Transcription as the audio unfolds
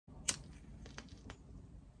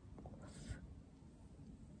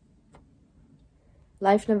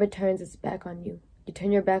Life never turns its back on you. You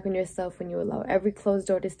turn your back on yourself when you allow every closed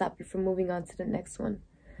door to stop you from moving on to the next one.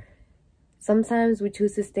 Sometimes we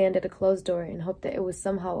choose to stand at a closed door and hope that it will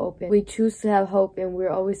somehow open. We choose to have hope, and we're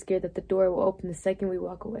always scared that the door will open the second we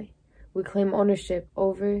walk away. We claim ownership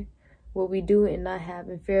over what we do and not have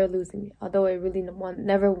in fear of losing it, although it really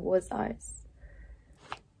never was ours.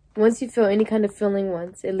 Once you feel any kind of feeling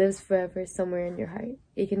once, it lives forever somewhere in your heart.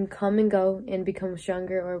 It can come and go and become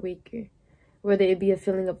stronger or weaker, whether it be a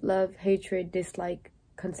feeling of love, hatred, dislike,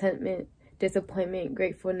 contentment, disappointment,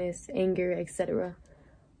 gratefulness, anger, etc.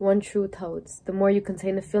 One truth holds: the more you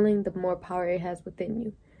contain a feeling, the more power it has within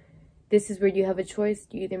you. This is where you have a choice.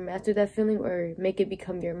 You either master that feeling or make it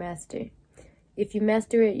become your master. If you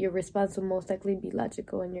master it, your response will most likely be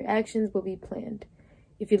logical and your actions will be planned.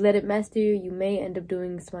 If you let it master you, you may end up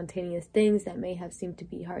doing spontaneous things that may have seemed to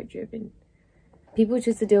be heart-driven. People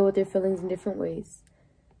choose to deal with their feelings in different ways: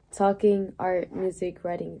 talking, art, music,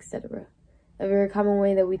 writing, etc. A very common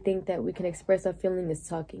way that we think that we can express our feeling is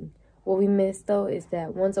talking. What we miss, though, is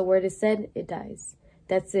that once a word is said, it dies.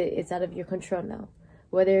 That's it. It's out of your control now.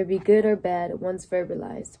 Whether it be good or bad, once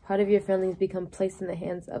verbalized, part of your feelings become placed in the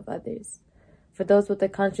hands of others. For those with a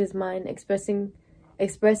conscious mind, expressing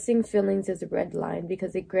feelings is a red line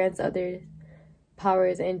because it grants other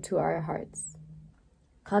powers into our hearts.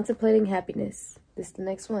 Contemplating happiness. This is the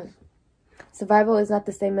next one. Survival is not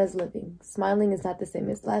the same as living. Smiling is not the same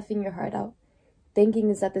as laughing your heart out. Thinking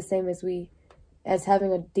is not the same as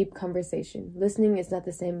having a deep conversation. Listening is not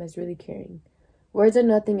the same as really caring. Words are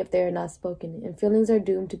nothing if they are not spoken, and feelings are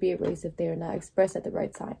doomed to be erased if they are not expressed at the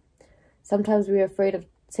right time. Sometimes we are afraid of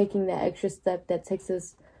taking that extra step that takes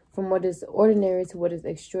us from what is ordinary to what is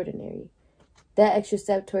extraordinary. That extra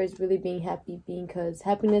step towards really being happy, because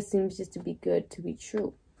happiness seems just to be good to be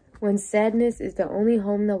true. When sadness is the only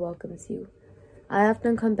home that welcomes you, I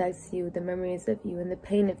often come back to you, the memories of you, and the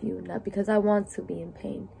pain of you, not because I want to be in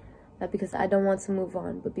pain, not because I don't want to move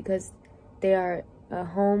on, but because they are a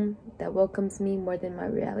home that welcomes me more than my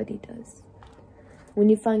reality does. When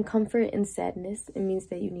you find comfort in sadness, it means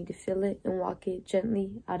that you need to feel it and walk it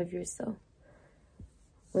gently out of your soul.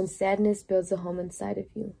 When sadness builds a home inside of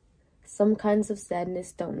you, some kinds of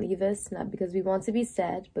sadness don't leave us, not because we want to be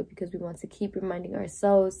sad, but because we want to keep reminding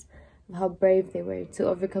ourselves of how brave they were to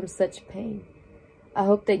overcome such pain. I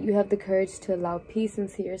hope that you have the courage to allow peace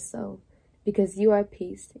into your soul, because you are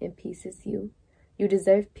peace and peace is you. You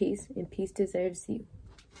deserve peace and peace deserves you.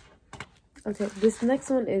 Okay, this next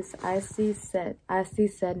one is I see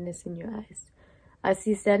sadness in your eyes. I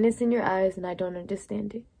see sadness in your eyes and I don't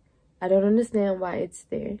understand it. I don't understand why it's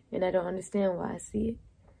there, and I don't understand why I see it.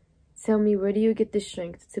 Tell me, where do you get the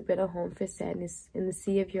strength to build a home for sadness in the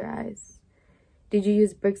sea of your eyes? Did you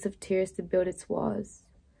use bricks of tears to build its walls?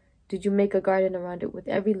 Did you make a garden around it with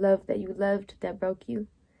every love that you loved that broke you?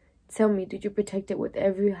 Tell me, did you protect it with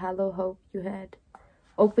every hollow hope you had?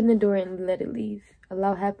 Open the door and let it leave.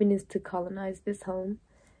 Allow happiness to colonize this home.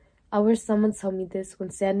 I wish someone told me this when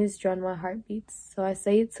sadness drowned my heartbeats, so I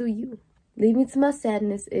say it to you. Leave me to my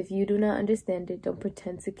sadness if you do not understand it. Don't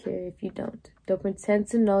pretend to care if you don't. Don't pretend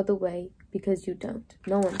to know the way, because you don't.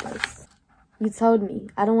 No one does. You told me,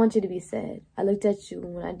 I don't want you to be sad. I looked at you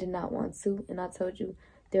when I did not want to, and I told you,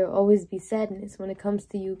 there will always be sadness when it comes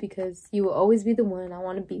to you, because you will always be the one I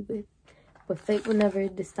want to be with. But fate will never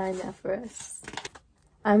decide that for us.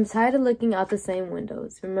 I'm tired of looking out the same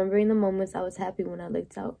windows, remembering the moments I was happy when I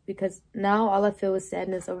looked out, because now all I feel is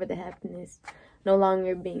sadness over the happiness no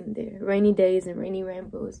longer being there. Rainy days and rainy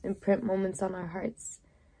rainbows imprint moments on our hearts.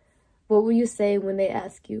 What will you say when they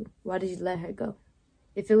ask you, why did you let her go?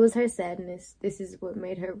 If it was her sadness, this is what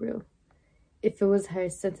made her real. If it was her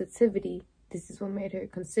sensitivity, this is what made her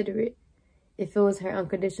considerate. If it was her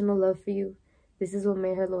unconditional love for you, this is what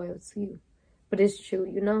made her loyal to you. But it's true,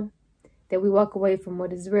 you know, that we walk away from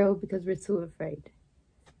what is real because we're too afraid.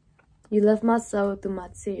 You left my soul through my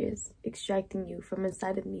tears, extracting you from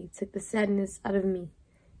inside of me, took the sadness out of me.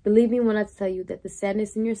 Believe me when I tell you that the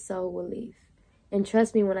sadness in your soul will leave. And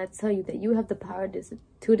trust me when I tell you that you have the power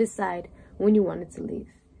to decide when you want it to leave.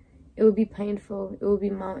 It will be painful, it will be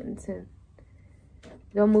mountain.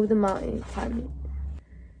 Don't move the mountain, climb it.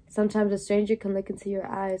 Sometimes a stranger can look into your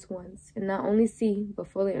eyes once and not only see,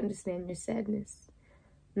 but fully understand your sadness.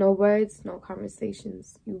 No words, no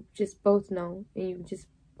conversations. You just both know, and you just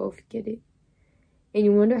both get it. And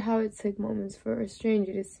you wonder how it took moments for a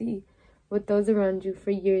stranger to see what those around you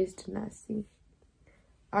for years did not see.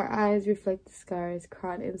 Our eyes reflect the scars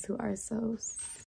crawled into our souls.